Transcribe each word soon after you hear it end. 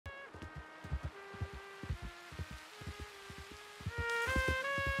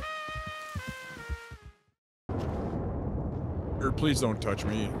Sir, please don't touch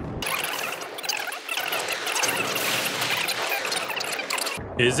me.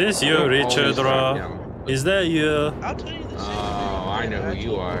 Is this you, Richard Raw? Is that you? I'll tell you this. Oh, I know who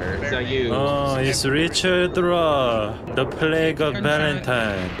you are. Is that you? Oh, it's Richard Raw, the plague of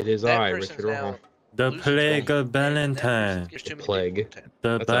Valentine. It is I, Richard Raw. The plague of Valentine. The plague.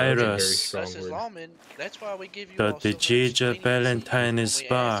 The That's a very virus. strong Us as word. lawmen, that's why we give you The all so much disease of leniency Valentine when is we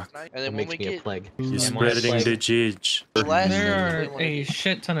back. ask, and It then when makes we me a get plague. He's Am I a spreading plague? disease. the last thing There we are wanna a get-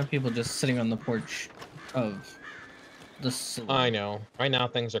 shit ton of people just sitting on the porch of the saloon. I know. Right now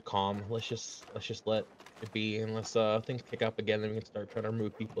things are calm. Let's just let it be, unless things kick up again, then we can start trying to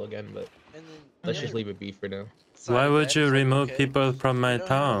remove people again. But and then let's the just other leave it be for now. side Why of would that you is, like, remove okay, people from my you know how,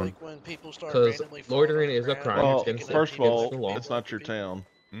 town? like, when people start 'Cause randomly falling loitering on the is a ground crime. and Well, taking It's first of people all, the law. it's not your town.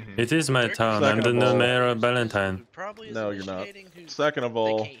 It is my town. I'm the new mayor of Valentine. No, you're not. Second of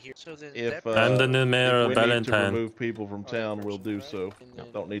all, if I'm the new mayor if of we need to Valentine. remove people from town, we'll do so.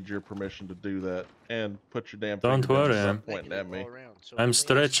 Don't need your permission to do that. And put your damn Don't finger down worry. and stop pointing at me. I'm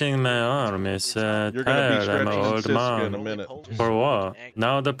stretching my arm. It's You're gonna be tired. I'm an stretching in old Siska in a man. minute. For what?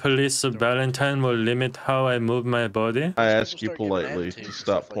 Now the police of Valentine will limit how I move my body? I ask you politely to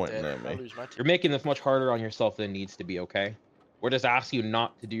stop pointing at me. You're making this much harder on yourself than it needs to be, okay? We're just asking you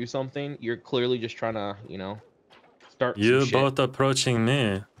not to do something. You're clearly just trying to, you know, start You some shit. both approaching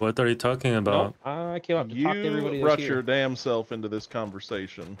me. What are you talking about? No, I came up to talk to everybody You that's brought here. your damn self into this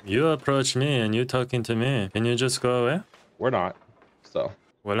conversation. You approach me and you talking to me. Can you just go away? We're not. So.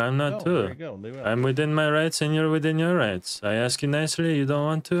 Well, I'm not Oh, there you too. go. New I'm outfit. within my rights and you're within your rights. I ask you nicely, you don't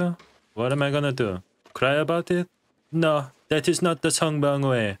want to? What am I gonna do? Cry about it? No, that is not the Sungbung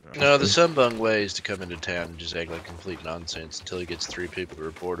way. No, the Sunbung way is to come into town and just act like complete nonsense until he gets 3 people to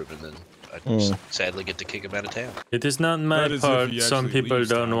report him, and then I just sadly get to kick him out of town. It is not my That is if fault he some actually people leaves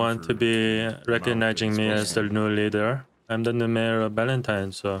don't town want for to be amount recognizing that me he's as the supposed to. new leader. I'm the new mayor of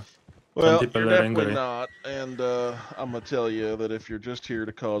Valentine, so Well, people you're are definitely angry. not, and I'm gonna tell you that if you're just here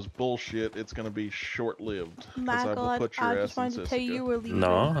to cause bullshit, it's gonna be short-lived. My I will God, put your I ass just in wanted to tell you you Siska. were leaving.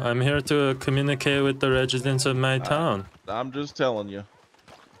 No, I'm here to communicate with the residents of my town. I'm just telling you.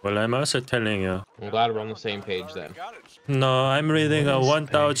 Well, I'm also telling you. I'm glad we're on the same page then. No, I'm reading a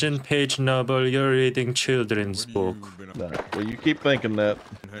 1,000-page novel. You're reading children's book. Alright, well, you keep thinking that.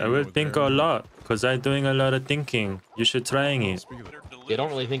 I will think a lot, because I'm doing a lot of thinking. You should trying it. I don't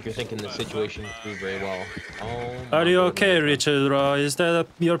really think you're thinking the situation through very well. Oh, Are you my okay, goodness. Richard Raw? Is that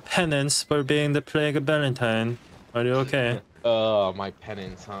your penance for being the plague of Valentine? Are you okay? My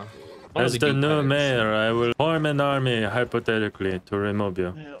penance, huh? I don't As really the do new penance. mayor, I will form an army, hypothetically, to remove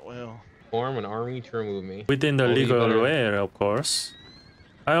you. Yeah, well. Form an army to remove me. Within the Well, you legal better- way, of course.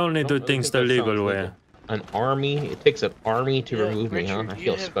 I only I do don't really things think the that legal sounds way. legal. An army? It takes an army to remove me, huh? I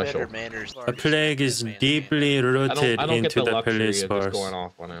feel special. A plague is deeply rooted I don't get into the the luxury police of just force. going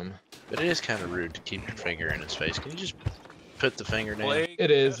off on him. But it is kind of rude to keep your finger in his face. Can you just put the finger down?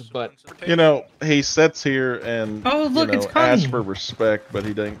 It is, but You know, he sits here and Oh, look, you know, it's Connie. asks for respect, but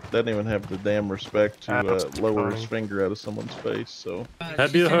he doesn't even have the damn respect to lower his finger out of someone's face. So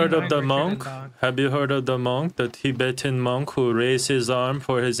Have you heard of the monk? Have you heard of the monk, the Tibetan monk who raised his arm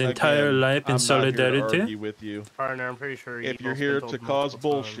for his entire Again, life in I'm not here to solidarity? argue with you. Partner, I'm pretty sure If you're here to cause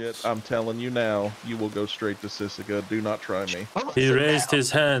bullshit, I'm telling you now, you will go straight to Sissica. Do not try me. He raised his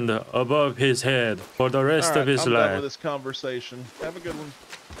hand above his head for the rest Alright, of his I'm done with life. this conversation. Have a good one.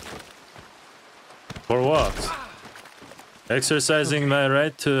 For what? Exercising my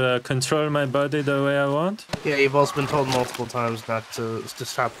right to control my body the way I want? Yeah, you've also been told multiple times not to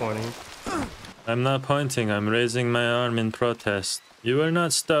stop pointing. I'm not pointing, I'm raising my arm in protest. You will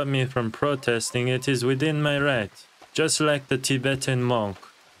not stop me from protesting, it is within my right. Just like the Tibetan monk.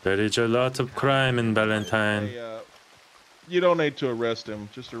 There is a lot of crime in Valentine. Hey, you don't need to arrest him.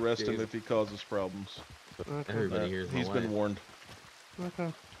 Just arrest him if he causes problems. everybody here is my He's wife. been warned.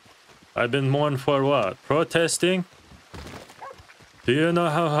 Okay. I've been warned for what? Protesting? Do you know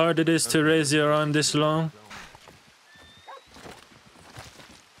how hard it is to raise your arm this long?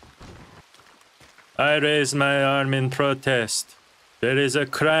 I raise my arm in protest. There is a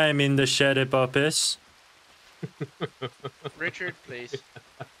crime in the sheriff office. Richard, please.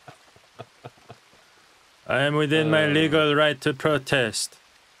 I am within my legal right to protest.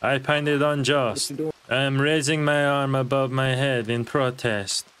 I find it unjust. I am raising my arm above my head in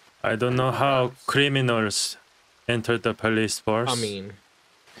protest. I don't know how criminals enter the police force. I mean,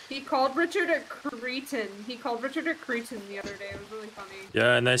 He called Richard a cretin. He called Richard a cretin the other day. It was really funny.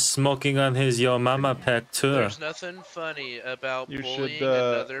 Yeah, and I'm smoking on his Yo Mama pack too. There's nothing funny about You bullying should,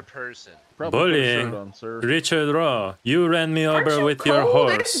 another person. Probably put a Bullying? shirt on, sir. Richard Raw, you ran me Aren't over you with your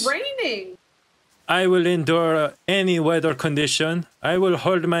cold? horse. It's raining. I will endure any weather condition. I will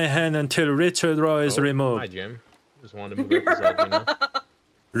hold my hand until Richard Raw is Hi, removed. Jim. Just wanted to move this up, you know?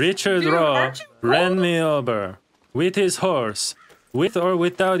 Richard Dude, Raw aren't you ran me over with his horse. With or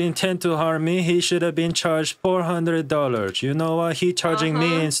without intent to harm me, he should have been charged $400. You know what? He charging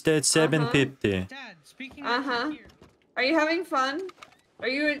me instead $750. Dad, speaking Uh-huh. Are you having fun?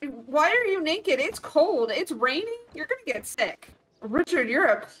 Why are you naked? It's cold. It's raining. You're gonna get sick. Richard, you're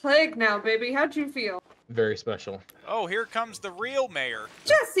a plague now, baby. How'd you feel? Very special. Oh, here comes the real mayor.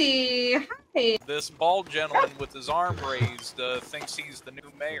 Jesse, hi. This bald gentleman with his arm raised thinks he's the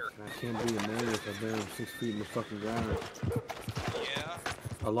new mayor. I can't be a man if I've been 6 feet in the fucking ground. Yeah.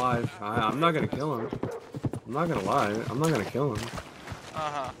 Alive. I'm not gonna kill him. I'm not gonna lie. I'm not gonna kill him.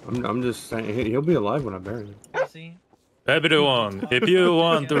 Uh-huh. I'm just saying he'll be alive when I bury him. See? Everyone, if you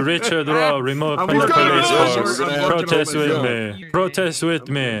want Richard Raw removed from the police force, protest with me. Protest with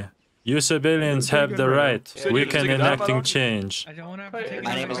me. You civilians have the right. We can enacting change. I don't want to have to take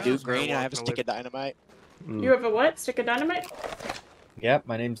My name is Duke Green and I have a stick of dynamite. You have a what? Stick of dynamite? Yep,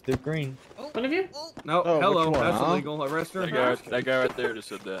 my name's Duke Green. One of you? No, Oh, hello. which one? That's illegal. Arrest her. That guy right there just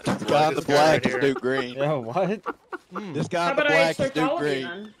said that. This guy in the black is Duke Green. Yeah, what? This guy How in the about I black is search Duke all of you Green.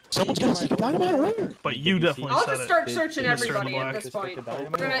 then? Someone's got a stick of dynamite right here. But you definitely I'll said just it. start searching Mr. everybody at Black. this point.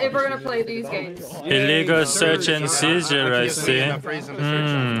 If we're gonna play these games. Illegal search and seizure, I see.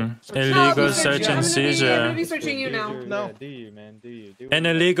 Illegal search and I'm seizure. gonna be searching you now. No. Do you, man? Do you? An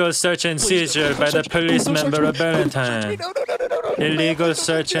illegal search and seizure by the police member of Valentine. Illegal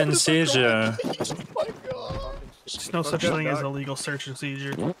search and seizure. There's no such thing as illegal search and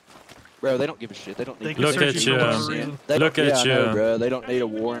seizure. Bro, they don't give a shit. They don't They need. can Look search at you you. for whatever reason. Look at I know, you. bro. They don't need a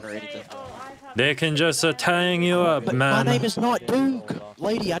warrant or anything. They can just tying you up, But my name man. is not Duke,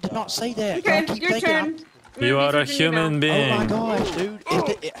 lady. I did not say that. Okay, Y'all keep your thinking turn. I'm. I'm gonna You be are a searching you human now. Oh my being. gosh,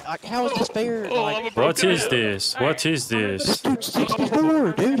 dude! Like, how is this fair? Like, What is this? What is this? dude's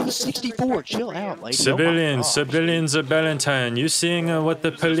 64, dude. He's 64. Chill out, lady. Civilians, Oh my civilians of Valentine. You seeing what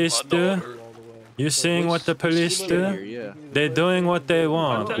the police do? You seeing what the police gosh. do? Yeah. They're doing what they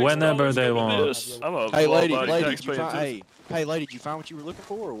want, whenever they want. Hey, lady, did you find? Hey, lady, did you find what you were looking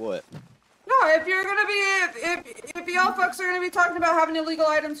for, or what? No, if you're gonna be if y'all folks are gonna be talking about having illegal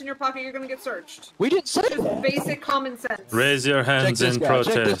items in your pocket, you're gonna get searched. We didn't say Just that. basic common sense. Raise your Check hands this in guy. Check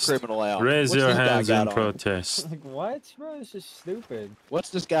this protest. criminal out. Raise What's your this guy hands got in on? protest. Like, what? Bro, this is stupid. What's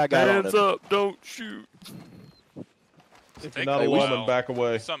this guy got on him? up, don't shoot. If you're not a woman, back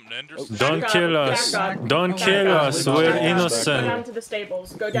away. Something interesting. Don't kill us. Don't kill us. We're Go down innocent. to the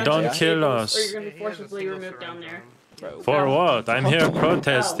stables. Go down Don't to the kill stables, us. or you're gonna be forcibly removed down there. For what? I'm here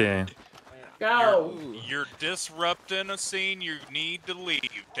protesting. Go. You're disrupting a scene. You need to leave.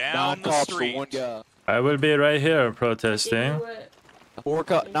 Down 9 the cops for street. one guy. I will be right here protesting.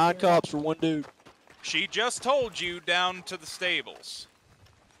 9 cops for one dude. She just told you down to the stables.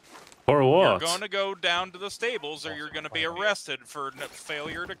 For You're what? going to go down to the stables or you're going to be arrested for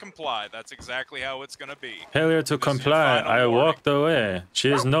failure to comply. That's exactly how it's going to be. Failure to comply. I walked away.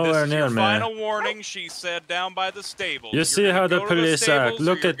 She is nowhere This is near your me. final warning, she said, down by the stables. You You're see gonna how the go to police act. stables or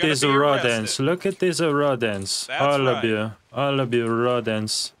Look you're at gonna these be rodents. arrested. Look at these rodents. That's All of right. you. All of you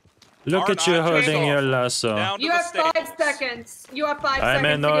rodents. Look Are at you not holding your tables. lasso. Down to You the have 5 stables. seconds. You have 5 I'm seconds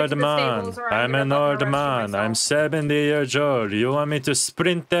an to get old to the man. stables, or I'm gonna an fucking old arrest man. I'm myself. 70 years old. You want me to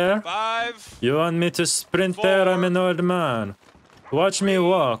sprint there? 5. You want me to sprint there? I'm an old man. Watch me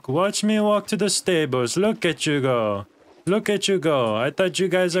walk. Watch me walk to the stables. Look at you go. Look at you go. I thought you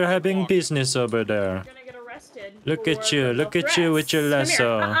guys are having business over there. You're gonna get arrested. Look at for you. criminal Look at you with your threats. Come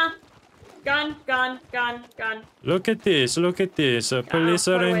here. lasso. Gun, gun, gun, gun. Look at this. Look at this. The police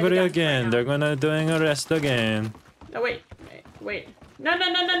put are away the angry guns again. right now. They're gonna doing arrest again. No, wait.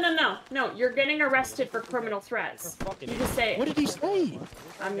 No. No, you're getting arrested for criminal threats. You just say, What did he say?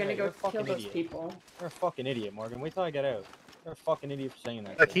 I'm gonna go kill fucking those idiot. people. You're a fucking idiot, Morgan. Wait till I get out. You're a fucking idiot for saying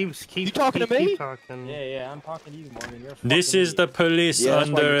that. Keep You talking to keep me? talking. Yeah, I'm talking to you, Morgan. You're a This fucking is the idiot. police Yeah, that's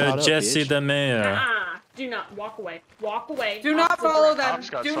why you're under caught up, Jesse bitch. the mayor. Do not walk away. Walk away. Do off not the follow brick.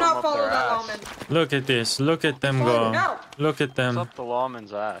 them. Do not follow that lawman. Look at this. Look at them go. No. Look at them. the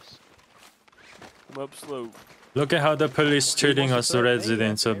lawman's ass. Come up slow. Look at how the police treating us, the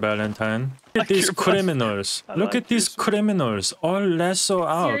residents of Valentine. Look at these criminals. Look at these criminals. All lasso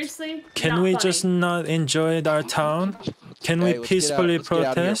out. Seriously? Can Not we funny. just not enjoy our town? Can we Hey, let's peacefully get out here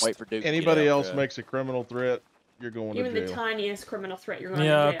and protest? wait for Duke to get Anybody out, else bro. makes a criminal threat, you're going Even to the jail. tiniest criminal threat, you're going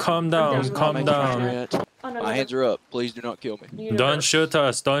Yeah, to jail. calm I'm down, done with calm all down. that. Oh, no, My hands are up. Please do not kill me. You know Don't what? shoot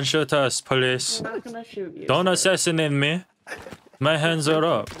us. Don't shoot us, police. I'm not gonna shoot you. Don't assassinate me. My hands are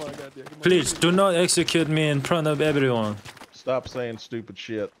up. Please do not execute me in front of everyone. Stop saying stupid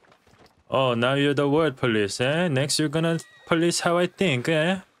shit. Oh, now you're the word police, eh? Next you're gonna police how I think,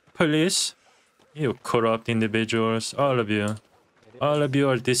 eh? Police? You corrupt individuals, all of you. All of you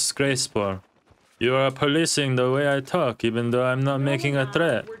are disgraceful. You are policing the way I talk, even though I'm not making a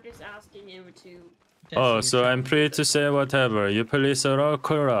threat. We're just asking you to... Oh, so I'm free to say whatever. You police are all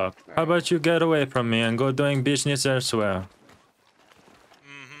corrupt. How about you get away from me and go doing business elsewhere?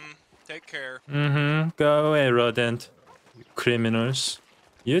 Mm-hmm. Take care. Mm-hmm. Go away, rodent. You criminals.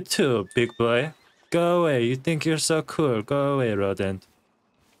 You too, big boy. Go away. You think you're so cool. Go away, rodent.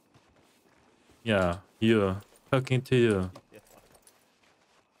 Yeah, you. Talking to you.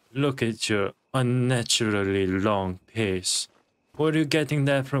 Look at your unnaturally long pace. Were you getting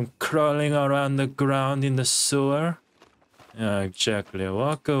that from crawling around the ground in the sewer? Yeah, exactly.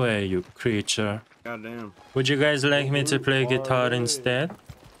 Walk away, you creature. Goddamn. Would you guys like me to play guitar instead?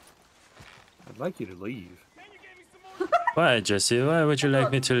 I'd like you to leave. Why, Jesse? Why would you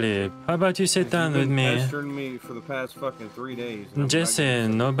like me to leave? How about you sit down with me? You've been pestering me for the past fucking 3 days. and I'm Jesse, begging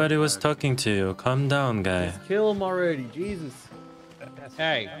you to nobody was relax. talking to you. Calm down, guy. Just kill him already, Jesus.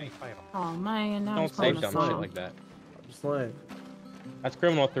 Hey, Oh man, now don't say dumb shit like that. Just like... That's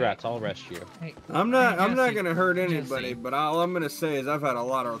criminal threats. I'll arrest you. I'm not Jesse, gonna hurt Jesse. anybody, but all I'm gonna say is I've had a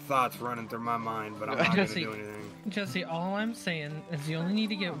lot of thoughts running through my mind, but I'm not gonna Jesse. do anything. Jesse, all I'm saying is you only need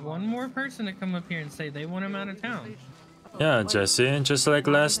to get one more person to come up here and say they want him out of town. Yeah, Jesse, just like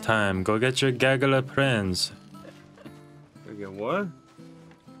last time. Go get your gaggle of friends. Again, what?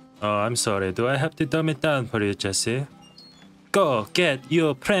 Oh, I'm sorry. Do I have to dumb it down for you, Jesse? Go get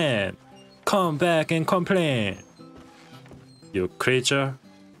your friend. Come back and complain. You creature.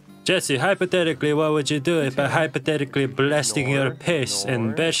 Jesse, hypothetically, what would you do if I hypothetically blasting your face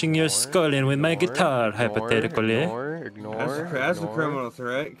and bashing your skull in with my guitar, hypothetically? That's a criminal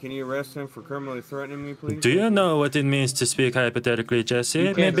threat. Can you arrest him for criminally threatening me, please? Do you know what it means to speak hypothetically, Jesse? You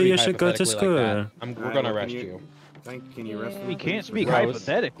can't Maybe you speak should go to hypothetically like school. that. We're gonna arrest you. Can you arrest me? We can't please? speak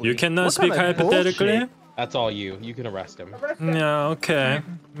hypothetically. You cannot What speak kind of hypothetically? bullshit? That's all you. You can arrest him. Yeah, okay.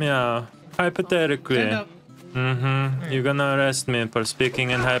 Yeah, hypothetically. Stand up. Mm-hmm. You're gonna arrest me for speaking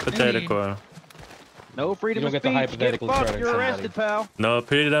in hypothetical. No freedom You of don't get the speech. Get hypothetical fucked. threat of You're somebody. arrested, pal. No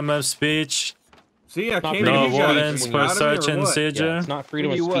freedom of speech. See, I Not can't No freedom of speech warrants when for you- Out of me or search and what? Yeah, seizure. it's not freedom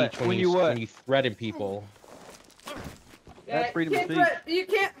When of you what? speech When you what? when you threaten people. That's freedom of you speech. can't you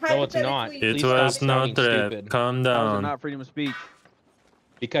can't No, it's not. hypothetically- It Please was stop no sounding threat. stupid. Calm How's it down. not freedom of speech?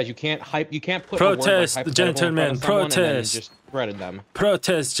 Because you can't put a word like Protest, hypothetical in front gentlemen, of someone and then protest. just threaten them.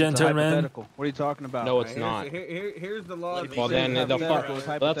 Protest, It's a gentlemen. hypothetical. What are you talking about? No, it's Here's- not. Here's the law. that Well, says then the hypothetical is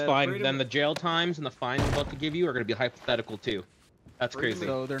well, that's fine. Freedom- Then the jail times and the fines I'm about to give you are going to be hypothetical too. That's Freedom crazy.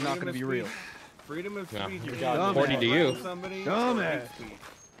 So they're not going to be real. Freedom of Yeah. speech. is Dumbass. According to you. Somebody Dumbass. hate speech.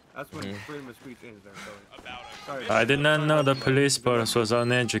 That's when Mhm. freedom of speech ends there. About it. Sorry. I did not know the police force was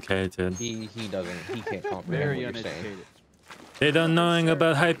uneducated. He doesn't. He can't comprehend Very what you're saying. uneducated. They don't knowing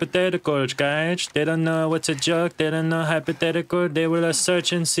about hypotheticals, guys. They don't know what's a joke. They don't know hypothetical. They will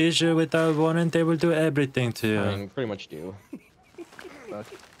search and seizure without warrant. They will do everything to I you. mean, pretty much do.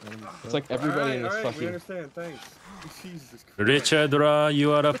 It's like everybody in this We fucking. understand. Thanks. Jesus Christ. Richard Raw,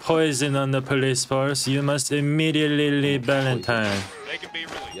 you are a poison on the police force. You must immediately leave Valentine. They can be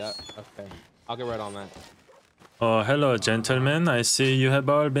released. Yeah. Okay. I'll get right on that. Oh, hello, gentlemen. I see you have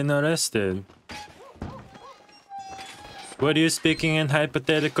all been arrested. Were you speaking in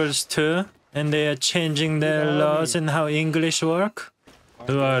hypotheticals too? And they are changing their laws and how English work?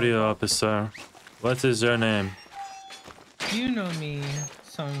 Who are you, officer? What is your name? You know me,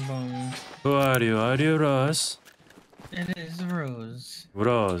 Sungbung. Who are you? Are you Rose? It is Rose.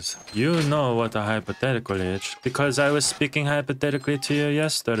 Rose, you know what a hypothetical is, because I was speaking hypothetically to you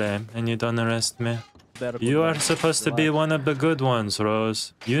yesterday, and you don't arrest me. You are supposed to be one of the good ones,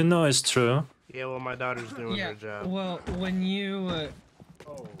 Rose. You know it's true. Yeah, well, my daughter's doing Yeah, her job. well, when you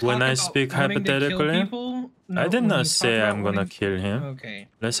When talk I about speak wanting to kill hypothetically, people, I did when not you say talk about I'm gonna wanting- kill him. Okay.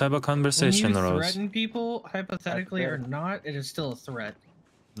 Let's have a When conversation, you Rose. threaten people, hypothetically or not, it is still a threat.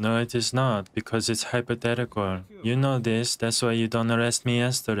 No, it is not, because it's hypothetical. You know this, that's why you don't arrest me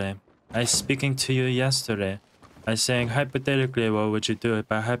yesterday. I speaking to you yesterday. I saying hypothetically, what would you do if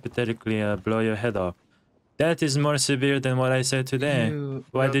I hypothetically blow your head off? That is more severe than what I said today.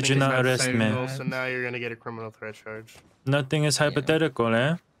 Why did you not arrest me? So now you're gonna get a criminal threat charge. Nothing is hypothetical,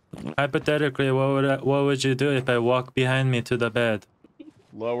 eh? Hypothetically, what would you do if I walk behind me to the bed?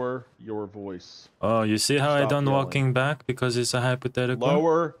 Lower your voice. Oh, you see how I Stop done yelling. walking back because it's a hypothetical?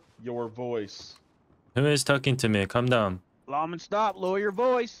 Lower your voice. Who is talking to me? Calm down. Lawman, stop. Lower your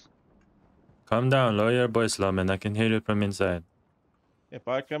voice. Calm down. Lower your voice, Lawman. I can hear you from inside. If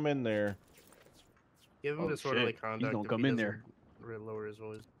I come in there, Give him Oh, disorderly shit. conduct. He's gonna if come he in doesn't there. Lower his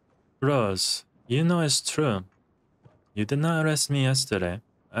voice. Rose, you know it's true. You did not arrest me yesterday.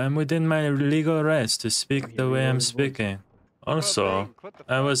 I'm within my legal rights to speak the way I'm speaking. Also,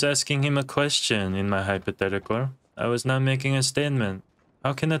 I was asking him a question in my hypothetical. I was not making a statement.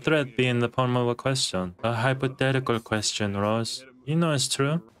 How can a threat be in the form of a question? A hypothetical question, Rose. You know it's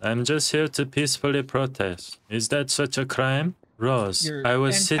true. I'm just here to peacefully protest. Is that such a crime? Rose, You're I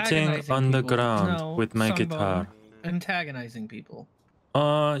was sitting antagonizing on the people. ground No, with my Sungbung. guitar. Antagonizing people.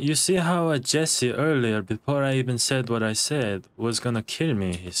 You see how Jesse earlier, before I even said what I said, was gonna kill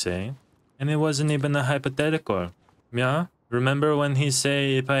me, he said. And it wasn't even a hypothetical. Yeah? Remember when he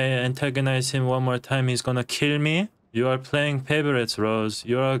say if I antagonize him one more time, he's gonna kill me? You are playing favorites, Rose.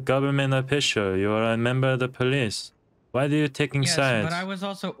 You are a government official. You are a member of the police. Why are you taking Yes, sides? but I was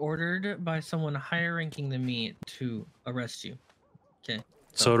also ordered by someone higher ranking than me to arrest you. Okay.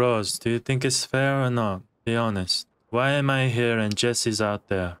 So Rose, do you think it's fair or not? Be honest. Why am I here and Jesse's out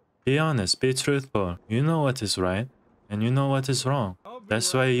there? Be honest, be truthful. You know what is right, and you know what is wrong.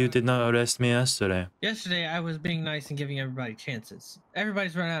 That's why you did not arrest me yesterday. Yesterday, I was being nice and giving everybody chances.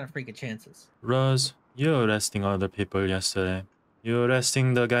 Everybody's running out of freaking chances. Rose, you arresting other people yesterday. You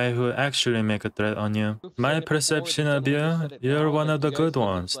arresting the guy who actually make a threat on you. My perception of you, you're one of the good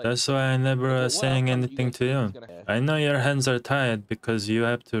ones. That's why I never saying anything to you. I know your hands are tied because you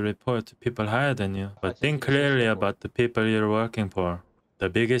have to report to people higher than you. But think clearly about the people you're working for. The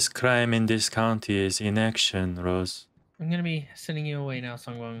biggest crime in this county is inaction, Rose. I'm gonna be sending you away now,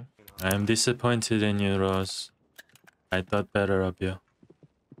 Sungbung. I am disappointed in you, Rose. I thought better of you.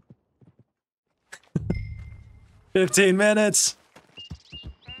 15 minutes!